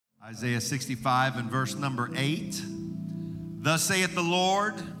Isaiah 65 and verse number 8. Thus saith the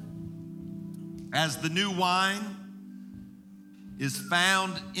Lord, as the new wine is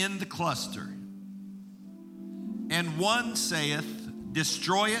found in the cluster, and one saith,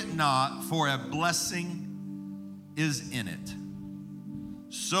 destroy it not, for a blessing is in it.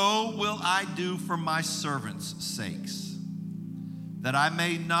 So will I do for my servants' sakes, that I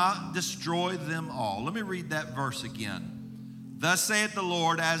may not destroy them all. Let me read that verse again. Thus saith the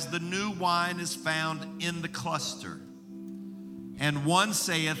Lord, as the new wine is found in the cluster, and one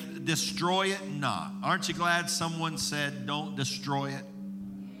saith, destroy it not. Aren't you glad someone said, don't destroy it?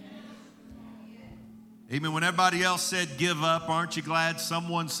 Amen. When everybody else said, give up, aren't you glad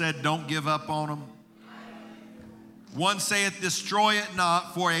someone said, don't give up on them? One saith, destroy it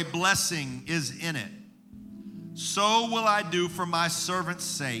not, for a blessing is in it. So will I do for my servants'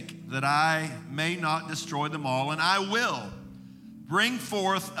 sake, that I may not destroy them all, and I will bring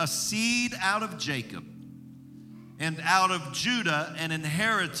forth a seed out of Jacob, and out of Judah an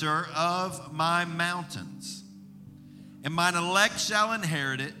inheritor of my mountains. And mine elect shall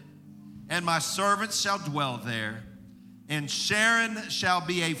inherit it, and my servants shall dwell there. And Sharon shall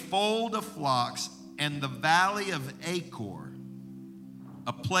be a fold of flocks, and the valley of Achor,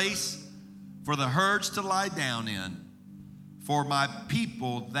 a place for the herds to lie down in, for my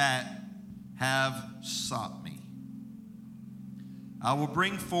people that have sought me. I will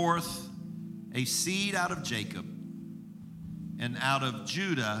bring forth a seed out of Jacob, and out of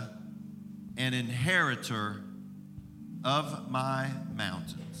Judah an inheritor of my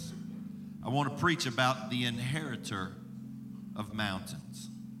mountains. I want to preach about the inheritor of mountains.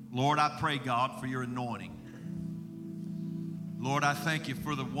 Lord, I pray, God, for your anointing. Lord, I thank you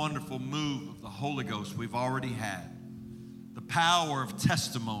for the wonderful move of the Holy Ghost we've already had. The power of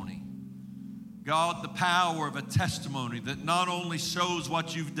testimony. God, the power of a testimony that not only shows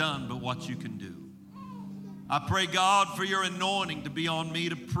what you've done, but what you can do. I pray, God, for your anointing to be on me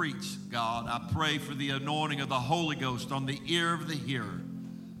to preach, God. I pray for the anointing of the Holy Ghost on the ear of the hearer.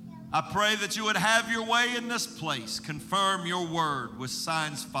 I pray that you would have your way in this place. Confirm your word with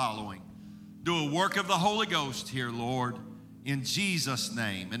signs following. Do a work of the Holy Ghost here, Lord, in Jesus'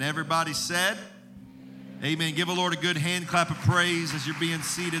 name. And everybody said, amen. Give the Lord a good hand clap of praise as you're being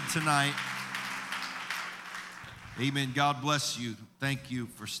seated tonight. Amen. God bless you. Thank you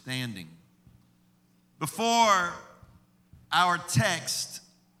for standing. Before our text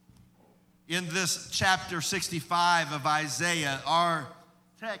in this chapter 65 of Isaiah, our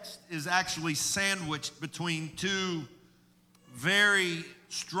text is actually sandwiched between two very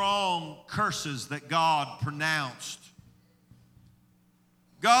strong curses that God pronounced.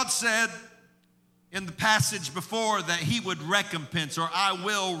 God said in the passage before that he would recompense, or I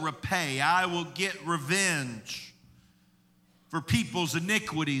will repay, I will get revenge for people's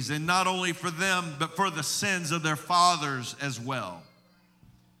iniquities, and not only for them, but for the sins of their fathers as well.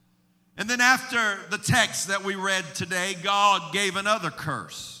 And then after the text that we read today, God gave another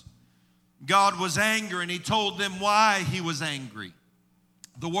curse. God was angry, and he told them why he was angry.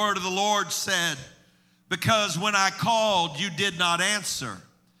 The word of the Lord said, because when I called, you did not answer,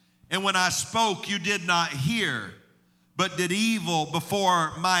 and when I spoke, you did not hear, but did evil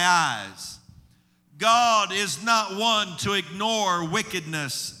before my eyes. God is not one to ignore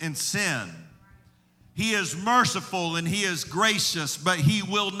wickedness and sin. He is merciful and he is gracious, but he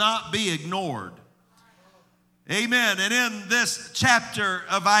will not be ignored. Amen. And in this chapter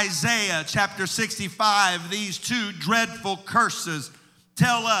of Isaiah, chapter 65, these two dreadful curses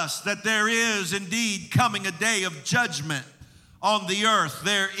tell us that there is indeed coming a day of judgment on the earth.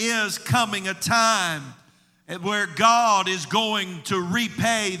 There is coming a time where God is going to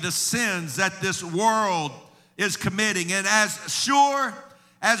repay the sins that this world is committing. And as sure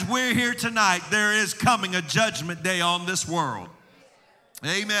as we're here tonight, there is coming a judgment day on this world.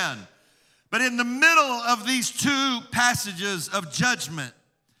 Amen. But in the middle of these two passages of judgment,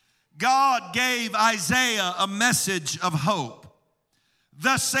 God gave Isaiah a message of hope.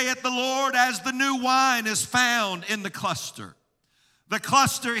 Thus saith the Lord, as the new wine is found in the cluster. The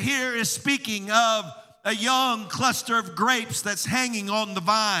cluster here is speaking of a young cluster of grapes that's hanging on the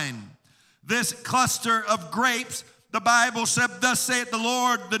vine. This cluster of grapes, the Bible said, thus saith the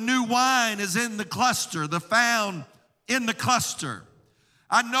Lord, the new wine is in the cluster, the found in the cluster.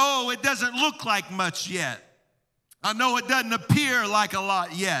 I know it doesn't look like much yet. I know it doesn't appear like a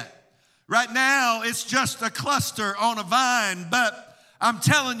lot yet. Right now, it's just a cluster on a vine, but I'm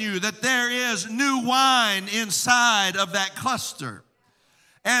telling you that there is new wine inside of that cluster.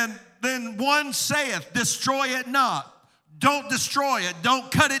 And then one saith, destroy it not. Don't destroy it.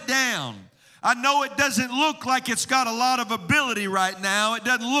 Don't cut it down. I know it doesn't look like it's got a lot of ability right now. It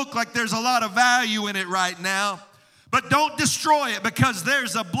doesn't look like there's a lot of value in it right now. But don't destroy it, because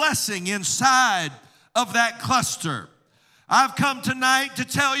there's a blessing inside of that cluster. I've come tonight to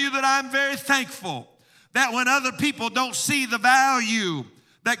tell you that I'm very thankful that when other people don't see the value,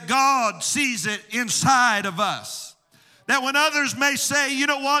 that God sees it inside of us. That when others may say, you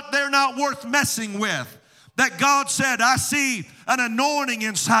know what, they're not worth messing with, that God said, I see an anointing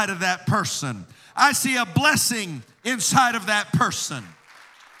inside of that person. I see a blessing inside of that person.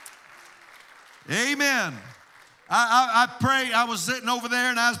 Amen. I pray. I was sitting over there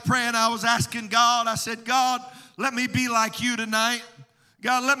and I was praying. I was asking God. I said, God, let me be like you tonight.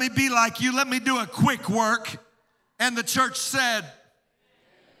 God, let me be like you. Let me do a quick work. And the church said,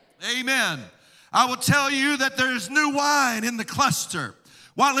 amen. I will tell you that there's new wine in the cluster.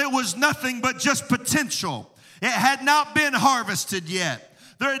 While it was nothing but just potential, it had not been harvested yet.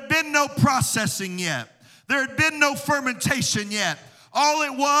 There had been no processing yet. There had been no fermentation yet. All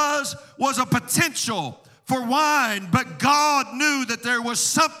it was a potential for wine, but God knew that there was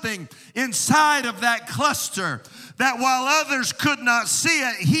something inside of that cluster that while others could not see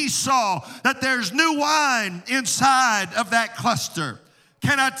it, he saw that there's new wine inside of that cluster.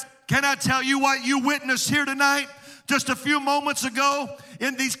 Can I tell you what you witnessed here tonight? Just a few moments ago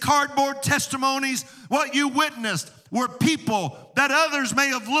in these cardboard testimonies, what you witnessed were people that others may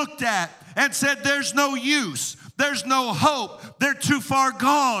have looked at and said, there's no use. There's no hope. They're too far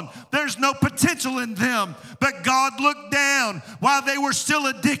gone. There's no potential in them. But God looked down while they were still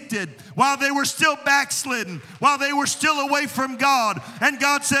addicted, while they were still backslidden, while they were still away from God. And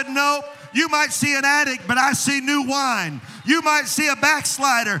God said, no, you might see an addict, but I see new wine. You might see a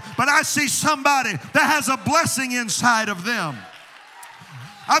backslider, but I see somebody that has a blessing inside of them.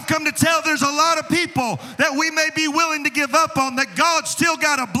 I've come to tell there's a lot of people that we may be willing to give up on, that God still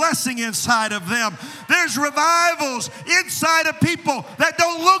got a blessing inside of them. There's revivals inside of people that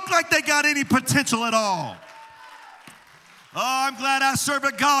don't look like they got any potential at all. Oh, I'm glad I serve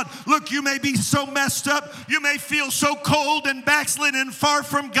a God. Look, you may be so messed up. You may feel so cold and backslidden and far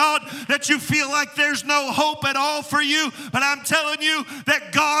from God that you feel like there's no hope at all for you. But I'm telling you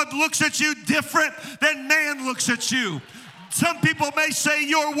that God looks at you different than man looks at you. Some people may say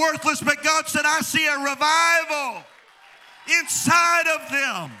you're worthless, but God said, I see a revival inside of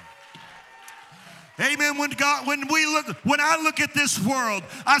them. Amen. When I look at this world,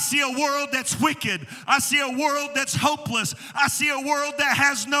 I see a world that's wicked. I see a world that's hopeless. I see a world that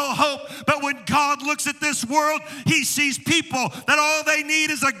has no hope. But when God looks at this world, he sees people that all they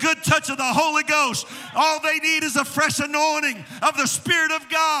need is a good touch of the Holy Ghost. All they need is a fresh anointing of the Spirit of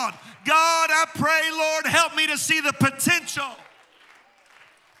God. God, I pray, Lord, help me to see the potential.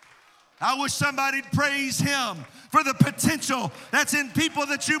 I wish somebody'd praise him for the potential that's in people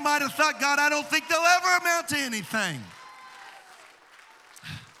that you might have thought, God, I don't think they'll ever amount to anything.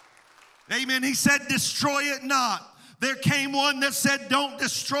 Amen. He said, destroy it not. There came one that said, don't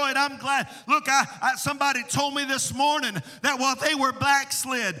destroy it. I'm glad. Look, somebody told me this morning that while they were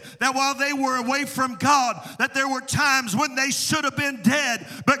backslid, that while they were away from God, that there were times when they should have been dead,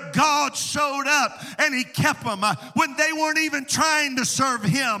 but God showed up and he kept them. When they weren't even trying to serve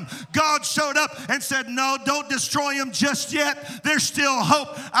him, God showed up and said, no, don't destroy them just yet. There's still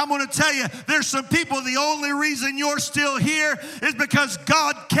hope. I'm going to tell you, there's some people, the only reason you're still here is because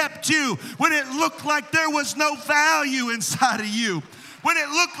God kept you when it looked like there was no value inside of you. When it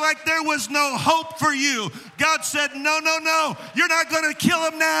looked like there was no hope for you, God said, no, you're not going to kill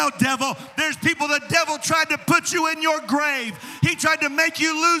him now, devil. There's people the devil tried to put you in your grave. He tried to make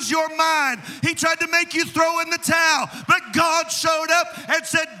you lose your mind. He tried to make you throw in the towel. But God showed up and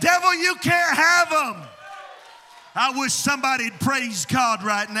said, devil, you can't have him. I wish somebody'd praise God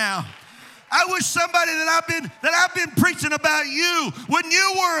right now. I wish somebody that I've been preaching about you when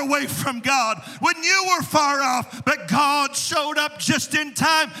you were away from God, when you were far off, but God showed up just in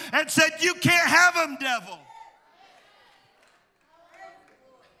time and said, you can't have him, devil.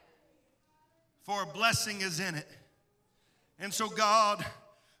 For a blessing is in it. And so God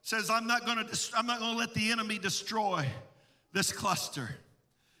says, I'm not going to let the enemy destroy this cluster.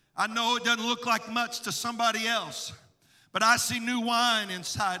 I know it doesn't look like much to somebody else, but I see new wine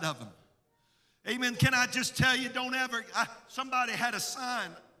inside of them. Amen. Can I just tell you, somebody had a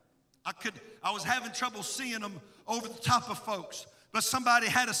sign. I was having trouble seeing them over the top of folks, but somebody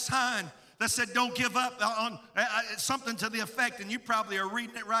had a sign that said, don't give up on something to the effect, and you probably are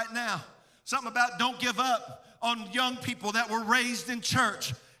reading it right now. Something about don't give up on young people that were raised in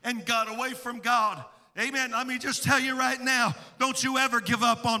church and got away from God. Amen. Let me just tell you right now, don't you ever give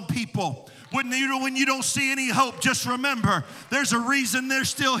up on people. When you don't see any hope, just remember, there's a reason they're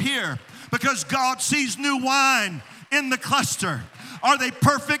still here. because God sees new wine in the cluster. Are they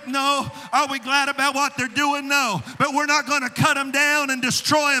perfect? No. Are we glad about what they're doing? No. But we're not going to cut them down and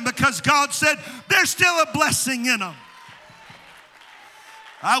destroy them because God said there's still a blessing in them.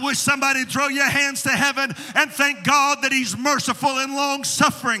 I wish somebody would throw your hands to heaven and thank God that He's merciful and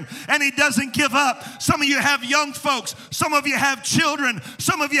long-suffering and He doesn't give up. Some of you have young folks. Some of you have children.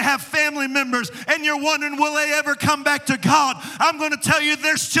 Some of you have family members, and you're wondering, will they ever come back to God? I'm going to tell you,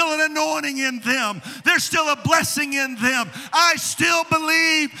 there's still an anointing in them. There's still a blessing in them. I still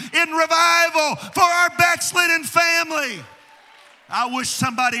believe in revival for our backslidden family. I wish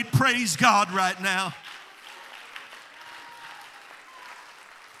somebody'd praise God right now.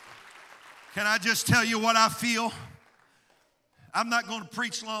 Can I just tell you what I feel? I'm not going to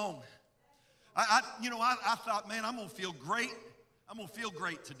preach long. I thought, man, I'm going to feel great. I'm going to feel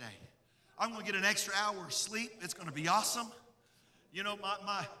great today. I'm going to get an extra hour of sleep. It's going to be awesome. You know,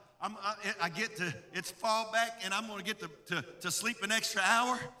 it's fall back, and I'm going to get to sleep an extra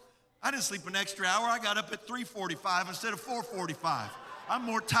hour. I didn't sleep an extra hour. I got up at 3:45 instead of 4:45. I'm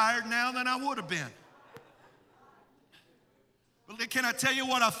more tired now than I would have been. But can I tell you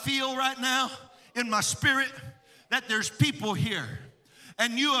what I feel right now in my spirit? That there's people here,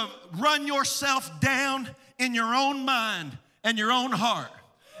 and you have run yourself down in your own mind and your own heart,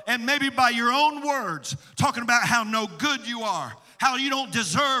 and maybe by your own words, talking about how no good you are, how you don't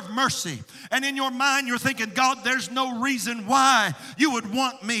deserve mercy. And in your mind, you're thinking, God, there's no reason why you would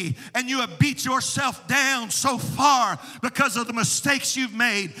want me. And you have beat yourself down so far because of the mistakes you've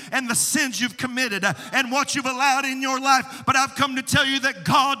made and the sins you've committed and what you've allowed in your life. But I've come to tell you that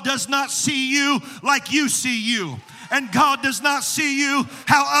God does not see you like you see you. And God does not see you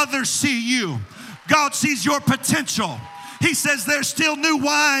how others see you. God sees your potential. He says there's still new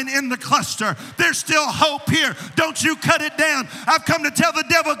wine in the cluster. There's still hope here. Don't you cut it down. I've come to tell the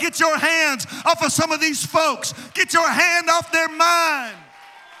devil, get your hands off of some of these folks. Get your hand off their mind.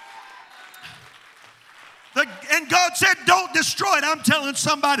 And God said, don't destroy it. I'm telling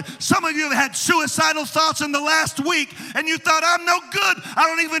somebody, some of you have had suicidal thoughts in the last week, and you thought, I'm no good. I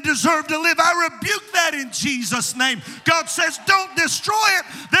don't even deserve to live. I rebuke that in Jesus' name. God says, don't destroy it.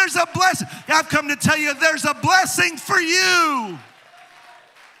 There's a blessing. I've come to tell you, there's a blessing for you.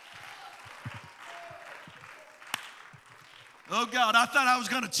 Oh, God, I thought I was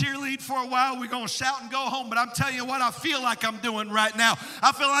going to cheerlead for a while. We're going to shout and go home. But I'm telling you what I feel like I'm doing right now.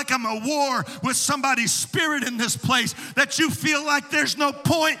 I feel like I'm at war with somebody's spirit in this place, that you feel like there's no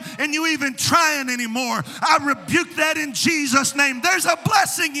point in you even trying anymore. I rebuke that in Jesus' name. There's a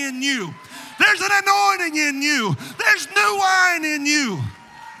blessing in you. There's an anointing in you. There's new wine in you.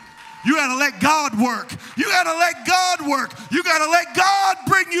 You got to let God work. You got to let God work. You got to let God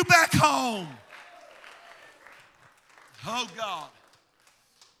bring you back home. Oh, God,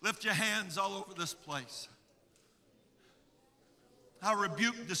 lift your hands all over this place. I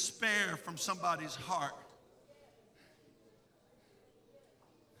rebuke despair from somebody's heart.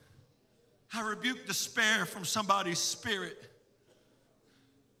 I rebuke despair from somebody's spirit.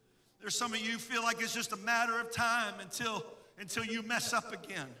 There's some of you feel like it's just a matter of time until you mess up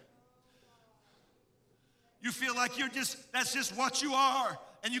again. You feel like that's just what you are.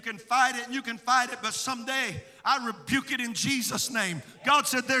 And you can fight it, and you can fight it, but someday I rebuke it in Jesus' name. God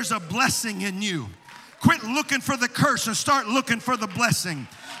said there's a blessing in you. Quit looking for the curse and start looking for the blessing.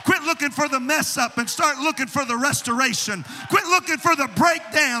 Quit looking for the mess up and start looking for the restoration. Quit looking for the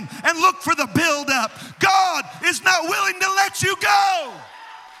breakdown and look for the build up. God is not willing to let you go.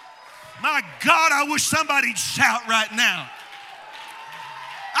 My God, I wish somebody'd shout right now.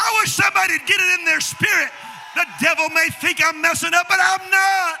 I wish somebody'd get it in their spirit. The devil may think I'm messing up, but I'm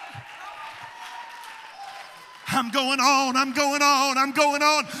not. I'm going on, I'm going on, I'm going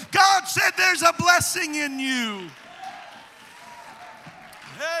on. God said there's a blessing in you.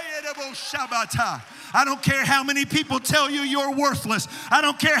 I don't care how many people tell you you're worthless. I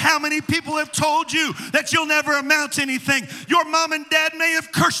don't care how many people have told you that you'll never amount to anything. Your mom and dad may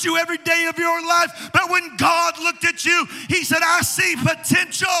have cursed you every day of your life, but when God looked at you, He said, I see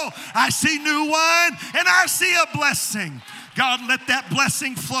potential, I see new wine, and I see a blessing. God, let that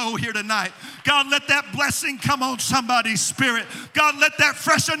blessing flow here tonight. God, let that blessing come on somebody's spirit. God, let that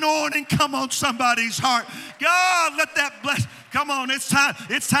fresh anointing come on somebody's heart. God, let that blessing. Come on, it's time.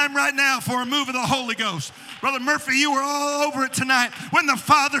 It's time right now for a move of the Holy Ghost. Brother Murphy, you were all over it tonight when the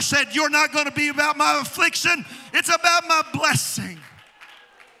Father said, you're not going to be about my affliction. It's about my blessing.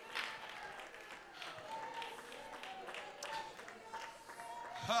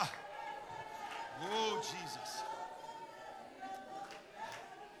 Oh, Jesus.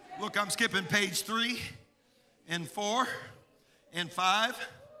 Look, I'm skipping page 3 and 4 and 5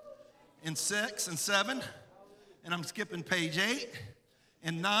 and 6 and 7, and I'm skipping page 8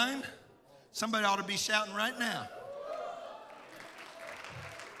 and 9. Somebody ought to be shouting right now.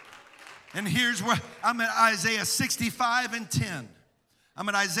 And here's where I'm at Isaiah 65 and 10. I'm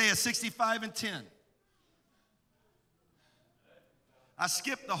at Isaiah 65 and 10. I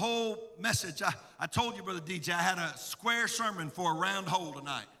skipped the whole message. I told you, Brother DJ, I had a square sermon for a round hole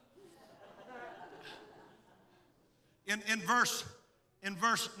tonight. In verse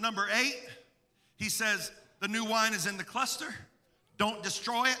number 8, he says, the new wine is in the cluster. Don't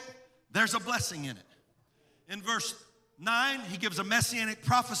destroy it. There's a blessing in it. In verse 9, he gives a messianic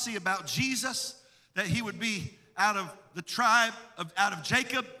prophecy about Jesus, that he would be out of the tribe out of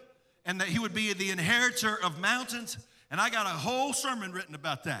Jacob, and that he would be the inheritor of mountains. And I got a whole sermon written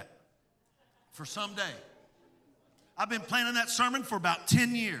about that for someday. I've been planning that sermon for about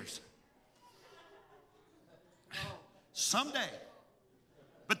 10 years. Someday.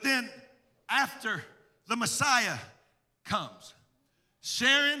 But then after the Messiah comes,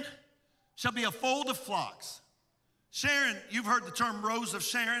 Sharon shall be a fold of flocks. Sharon, you've heard the term Rose of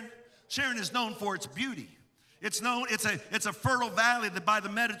Sharon. Sharon is known for its beauty. It's a fertile valley by the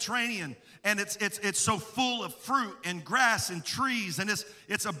Mediterranean, and it's so full of fruit and grass and trees, and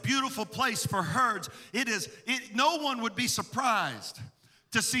it's a beautiful place for herds. No one would be surprised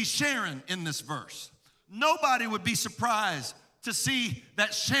to see Sharon in this verse. Nobody would be surprised to see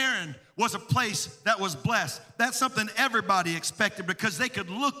that Sharon was a place that was blessed. That's something everybody expected, because they could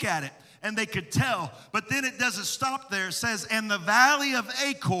look at it and they could tell. But then it doesn't stop there. It says, and the valley of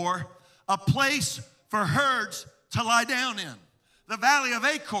Achor, a place for herds to lie down in. The valley of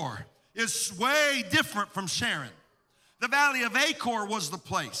Achor is way different from Sharon. The valley of Achor was the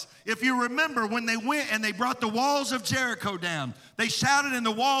place. If you remember, when they went and they brought the walls of Jericho down, they shouted and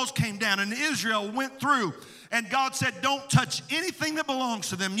the walls came down, and Israel went through. And God said, don't touch anything that belongs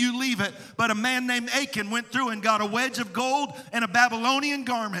to them. You leave it. But a man named Achan went through and got a wedge of gold and a Babylonian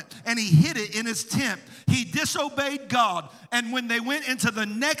garment, and he hid it in his tent. He disobeyed God. And when they went into the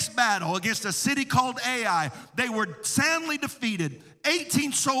next battle against a city called Ai, they were soundly defeated.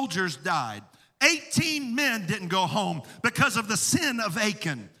 18 soldiers died. 18 men didn't go home because of the sin of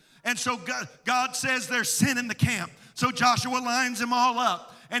Achan. And so God says there's sin in the camp. So Joshua lines them all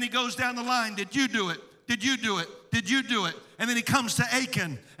up, and he goes down the line. Did you do it? Did you do it? Did you do it? And then he comes to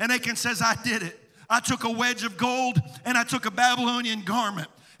Achan, and Achan says, I did it. I took a wedge of gold, and I took a Babylonian garment.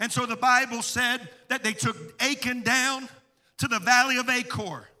 And so the Bible said that they took Achan down to the valley of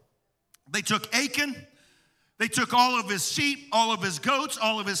Achor. They took Achan. They took all of his sheep, all of his goats,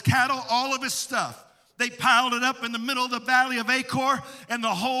 all of his cattle, all of his stuff. They piled it up in the middle of the valley of Achor, and the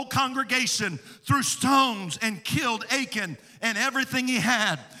whole congregation threw stones and killed Achan and everything he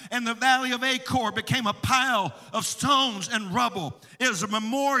had. And the valley of Achor became a pile of stones and rubble. It was a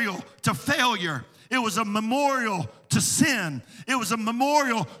memorial to failure. It was a memorial to sin. It was a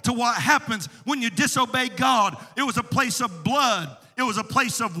memorial to what happens when you disobey God. It was a place of blood. It was a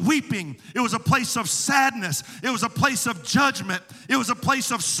place of weeping. It was a place of sadness. It was a place of judgment. It was a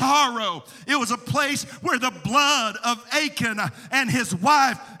place of sorrow. It was a place where the blood of Achan and his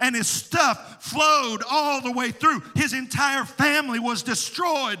wife and his stuff flowed all the way through. His entire family was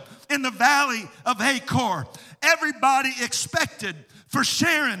destroyed in the valley of Achor. Everybody expected for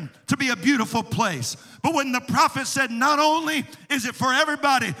Sharon to be a beautiful place. But when the prophet said, not only is it for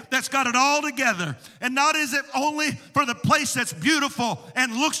everybody that's got it all together, and not is it only for the place that's beautiful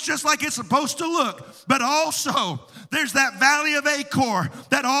and looks just like it's supposed to look, but also there's that valley of Achor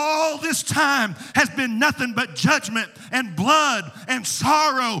that all this time has been nothing but judgment and blood and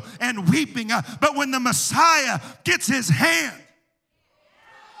sorrow and weeping. But when the Messiah gets his hand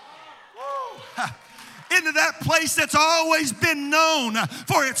into that place that's always been known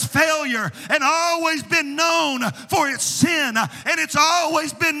for its failure and always been known for its sin, and it's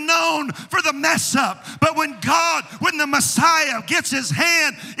always been known for the mess up. But when the Messiah gets his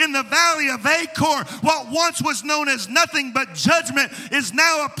hand in the valley of Achor, what once was known as nothing but judgment is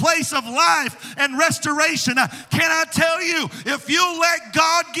now a place of life and restoration. Can I tell you, if you let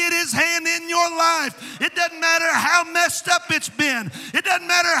God get his hand in your life, it doesn't matter how messed up it's been. It doesn't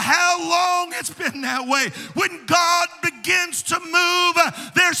matter how long it's been that way. When God begins to move,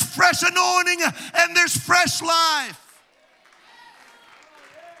 there's fresh anointing and there's fresh life.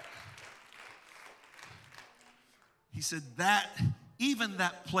 He said that even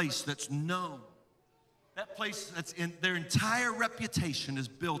that place that's known, that place that's in their entire reputation is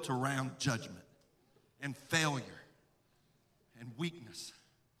built around judgment and failure and weakness.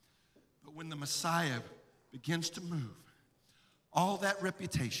 But when the Messiah begins to move, all that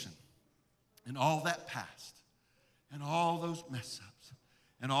reputation and all that past, and all those mess ups,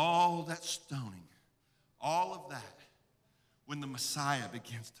 and all that stoning, all of that, when the Messiah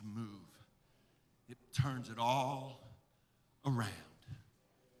begins to move, it turns it all around.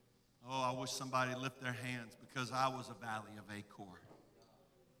 Oh, I wish somebody lift their hands, because I was a valley of Achor.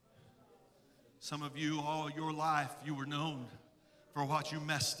 Some of you, all your life, you were known for what you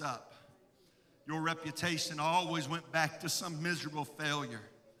messed up. Your reputation always went back to some miserable failure.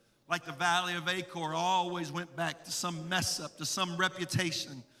 Like the valley of Achor always went back to some mess up, to some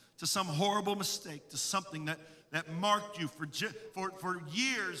reputation, to some horrible mistake, to something that marked you for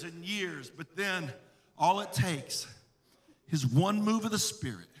years and years. But then all it takes is one move of the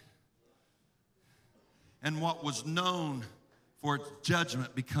Spirit, and what was known for its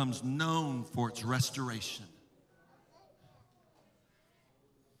judgment becomes known for its restoration.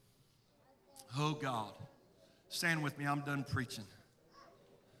 Oh God, stand with me, I'm done preaching.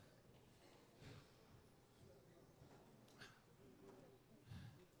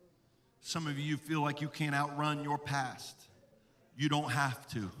 Some of you feel like you can't outrun your past. You don't have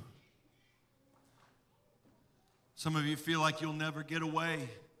to. Some of you feel like you'll never get away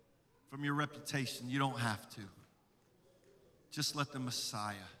from your reputation. You don't have to. Just let the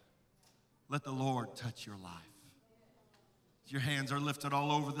Messiah, let the Lord touch your life. Your hands are lifted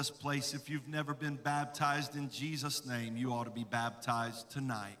all over this place. If you've never been baptized in Jesus' name, you ought to be baptized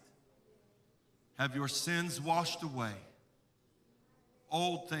tonight. Have your sins washed away.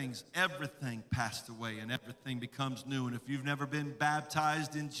 Old things, everything passed away, and everything becomes new. And if you've never been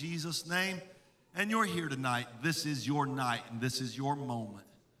baptized in Jesus' name, and you're here tonight, this is your night, and this is your moment.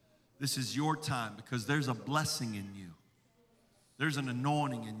 This is your time, because there's a blessing in you. There's an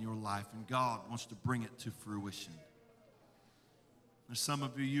anointing in your life, and God wants to bring it to fruition. There's some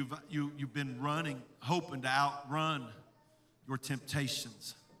of you, you've been running, hoping to outrun your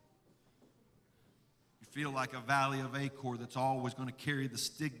temptations. You feel like a valley of Achor that's always going to carry the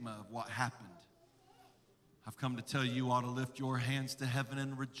stigma of what happened. I've come to tell you, you ought to lift your hands to heaven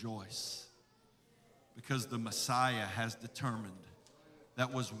and rejoice, because the Messiah has determined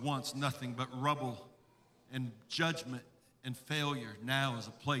that was once nothing but rubble and judgment and failure, now is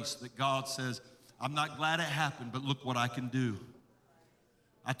a place that God says, I'm not glad it happened, but look what I can do.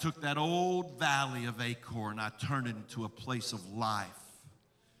 I took that old valley of Achor and I turned it into a place of life.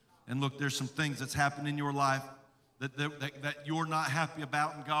 And look, there's some things that's happened in your life that you're not happy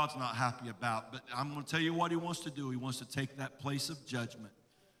about and God's not happy about. But I'm going to tell you what he wants to do. He wants to take that place of judgment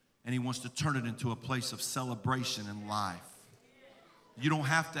and he wants to turn it into a place of celebration and life. You don't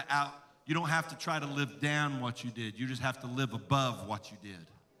have to try to live down what you did. You just have to live above what you did.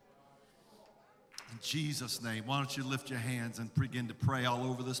 In Jesus' name, why don't you lift your hands and begin to pray all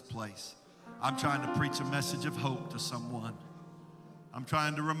over this place. I'm trying to preach a message of hope to someone. I'm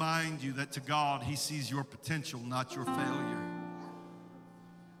trying to remind you that to God, he sees your potential, not your failure.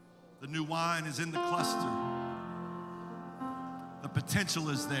 The new wine is in the cluster. The potential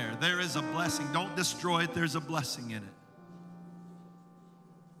is there. There is a blessing. Don't destroy it. There's a blessing in it.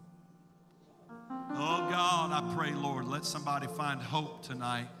 Oh God, I pray, Lord, let somebody find hope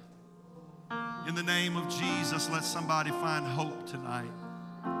tonight. In the name of Jesus, let somebody find hope tonight.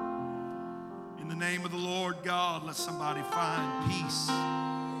 In the name of the Lord God, let somebody find peace.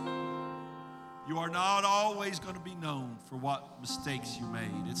 You are not always going to be known for what mistakes you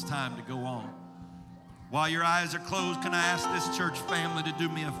made. It's time to go on. While your eyes are closed, can I ask this church family to do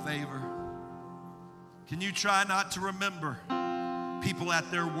me a favor? Can you try not to remember people at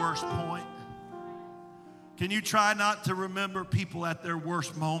their worst point? Can you try not to remember people at their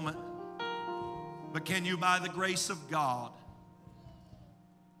worst moment? But can you, by the grace of God,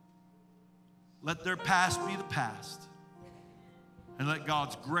 let their past be the past and let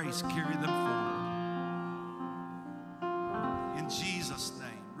God's grace carry them forward? In Jesus'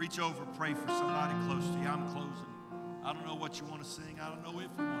 name, reach over, pray for somebody close to you. I'm closing. I don't know what you want to sing. I don't know if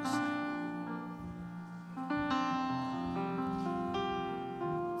you want to sing.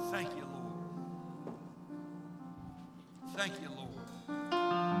 Thank you, Lord. Thank you, Lord.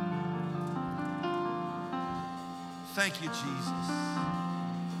 Thank you, Jesus.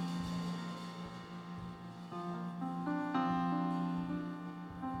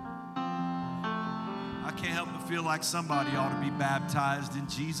 I can't help but feel like somebody ought to be baptized in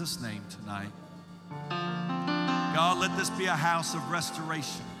Jesus' name tonight. God, let this be a house of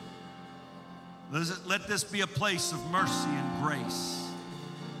restoration. Let this be a place of mercy and grace.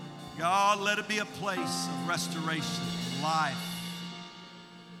 God, let it be a place of restoration and life,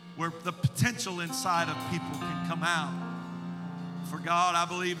 where the potential inside of people can come out. For God, I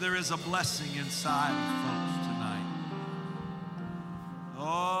believe there is a blessing inside of folks tonight.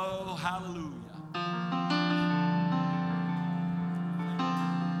 Oh, hallelujah.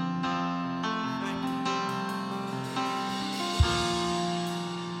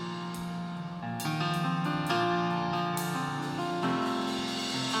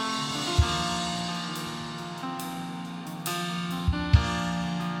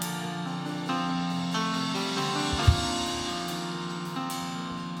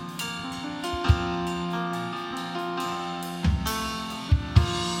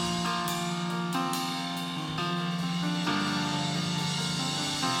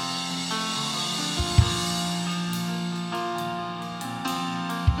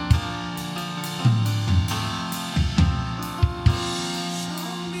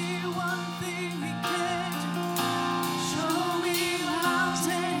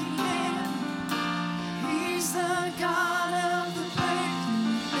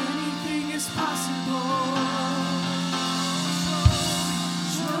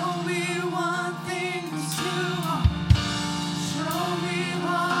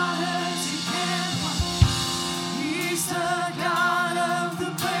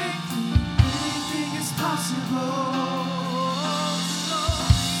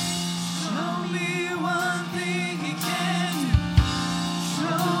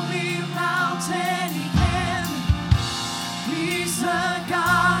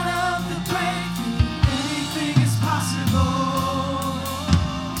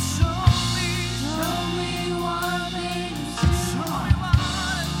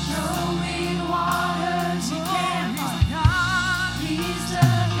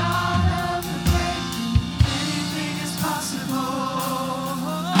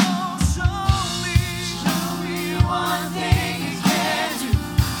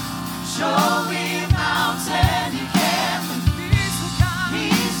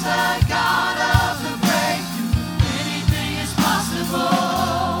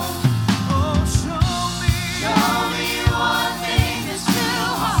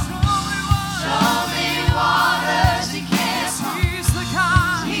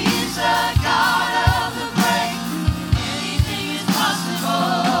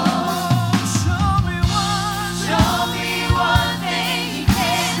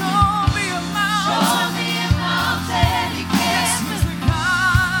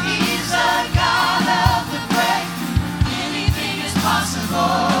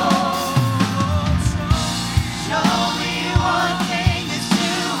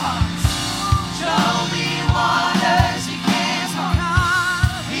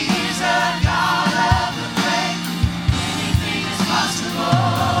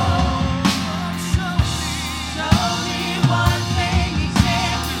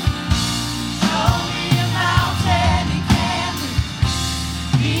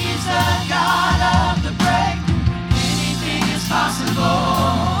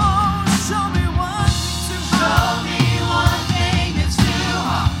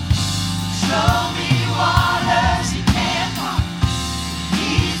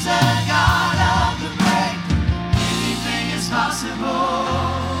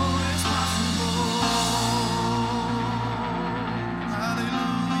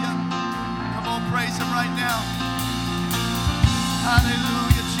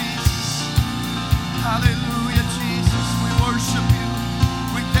 Hallelujah, Jesus. Hallelujah, Jesus. We worship you.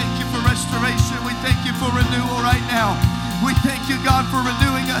 We thank you for restoration. We thank you for renewal right now. We thank you, God, for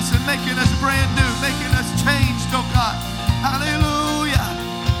renewing us and making us brand new, making us changed, oh God. Hallelujah.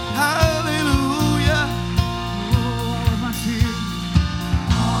 Hallelujah.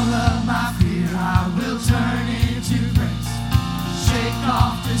 All of my fear I will turn into grace. Shake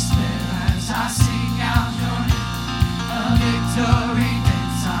off despair as I sing out your name. A victory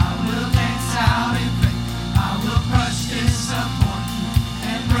dance, I will dance out in faith. I will crush disappointment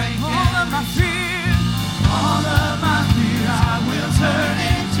and break all of my fear. All of my fear I will turn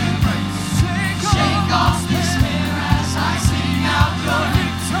into grace. Shake off despair as I sing out your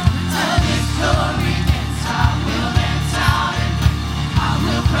name. A victory dance, I will dance out in faith. I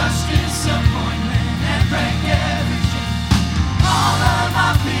will crush disappointment and break every chain. All of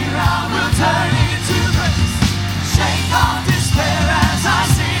my fear I will turn into grace. Shake off despair as I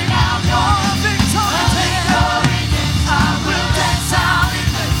sing out your victory dance. I will dance out in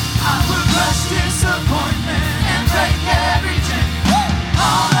faith. I will crush disappointment and break every chain.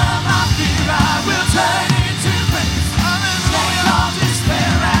 All of my fear I will turn into grace. Shake off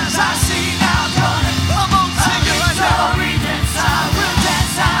despair as I sing out your name. Victory dance. I will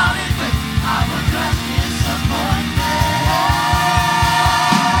dance out in faith. I will crush disappointment.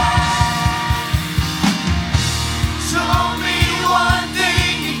 Show me one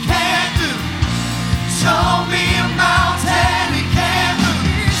thing he can't do. Show me a mountain he can't move.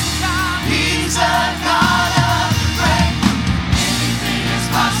 He's a God of the breakthrough. Anything is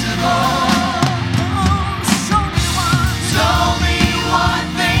possible. Show me one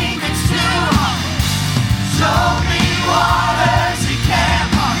thing that's too hard. Show me waters he can't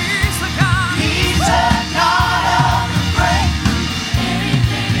part. He's a God of the breakthrough.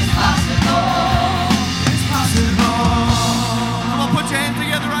 Anything is possible. It's possible. Come on, put your hands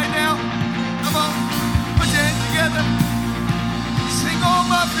together right now. Come on, put your hands together. Sing all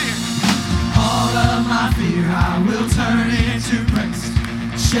my fear. All of my fear I will turn into grace.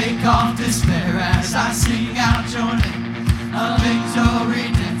 Shake off despair as I sing out your name. A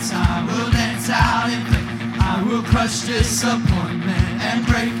victory dance, I will dance out in faith. I will crush disappointment and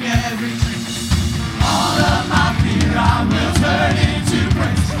break every chain. All of my fear I will turn into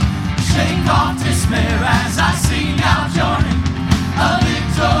grace. Shake off despair as I sing out your name. A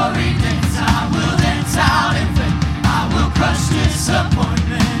victory dance, I will dance out in faith. I will crush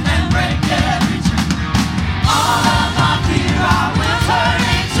disappointment and break every chain. All of my fear I will turn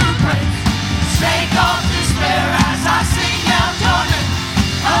into grace. Shake off despair as I sing out your name.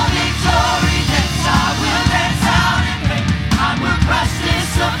 A victory dance, I will dance out in faith. I will crush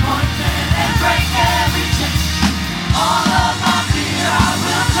disappointment and break every chain. All of my fear I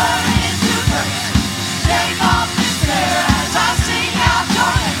will turn into grace. Shake off despair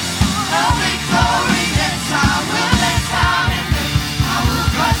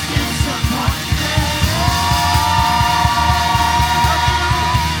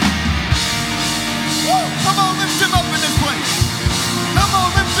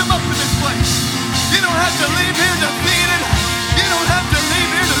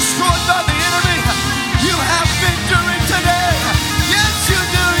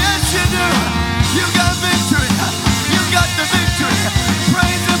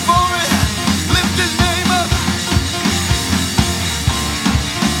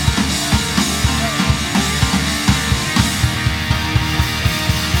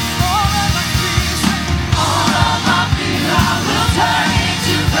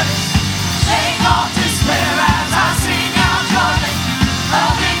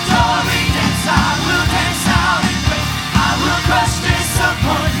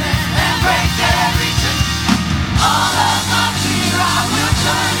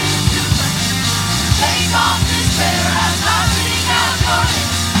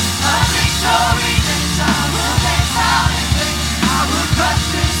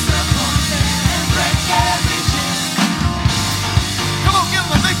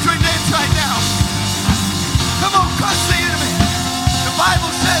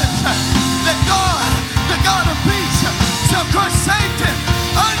Crush Satan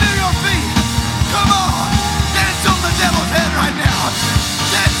under your feet. Come on. Dance on the devil's head right now.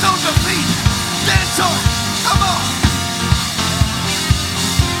 Dance on the feet. Dance on. Come on.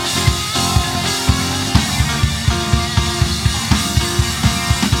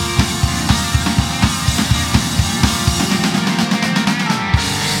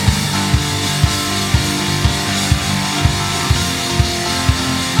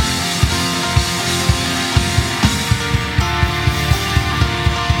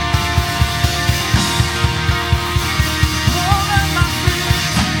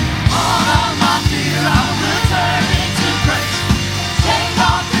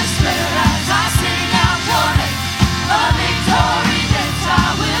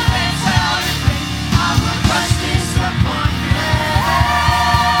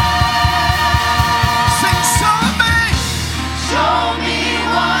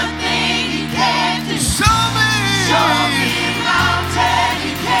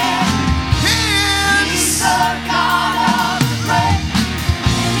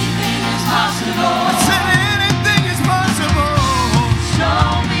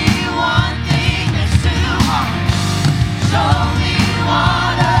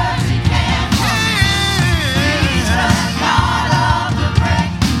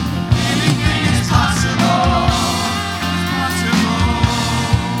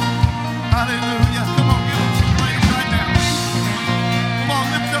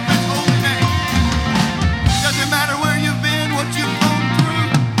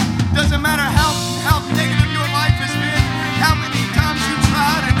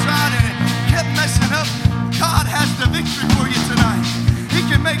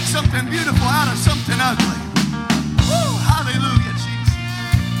 Something beautiful out of something ugly. Woo, hallelujah, Jesus.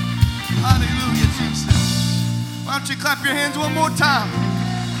 Hallelujah, Jesus. Why don't you clap your hands one more time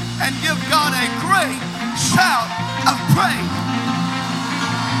and give God a great shout of praise.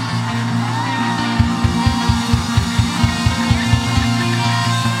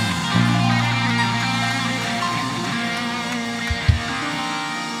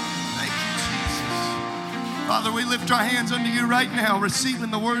 Father, we lift our hands unto you right now,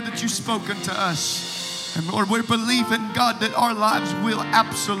 receiving the word that you've spoken to us. And Lord, we're believing, God, that our lives will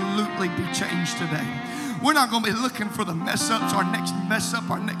absolutely be changed today. We're not going to be looking for the mess ups, our next mess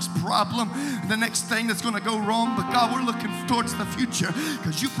up, our next problem, the next thing that's going to go wrong. But God, we're looking towards the future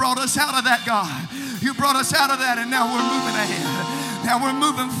because you brought us out of that, God. You brought us out of that, and now we're moving ahead. Now we're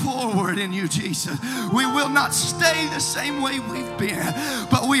moving forward in you, Jesus. We will not stay the same way we've been,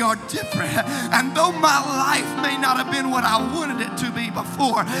 but we are different. And though my life may not have been what I wanted it to be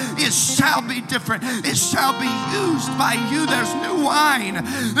before, it shall be different. It shall be used by you. There's new wine.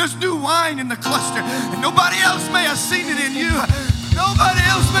 There's new wine in the cluster. And nobody else may have seen it in you. Nobody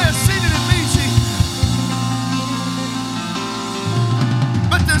else may have seen it in me, Jesus.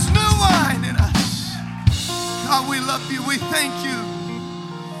 But there's new wine in us. God, we love you. We thank you.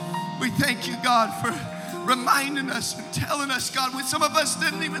 We thank you, God, for reminding us and telling us, God, when some of us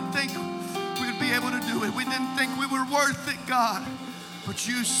didn't even think we'd be able to do it. We didn't think we were worth it, God. But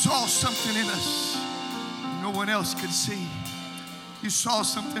you saw something in us no one else could see. You saw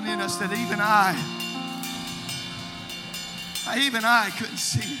something in us that even I couldn't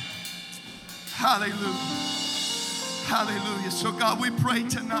see. Hallelujah. Hallelujah. So, God, we pray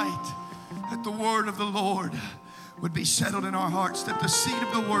tonight that the word of the Lord would be settled in our hearts, that the seed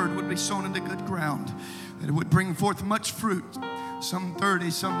of the word would be sown into good ground, that it would bring forth much fruit, some 30,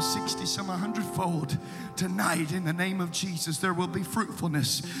 some 60, some 100-fold. Tonight, in the name of Jesus, there will be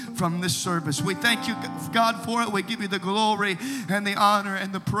fruitfulness from this service. We thank you, God, for it. We give you the glory and the honor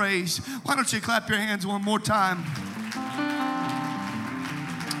and the praise. Why don't you clap your hands one more time?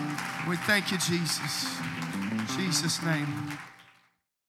 We thank you, Jesus. In Jesus' name.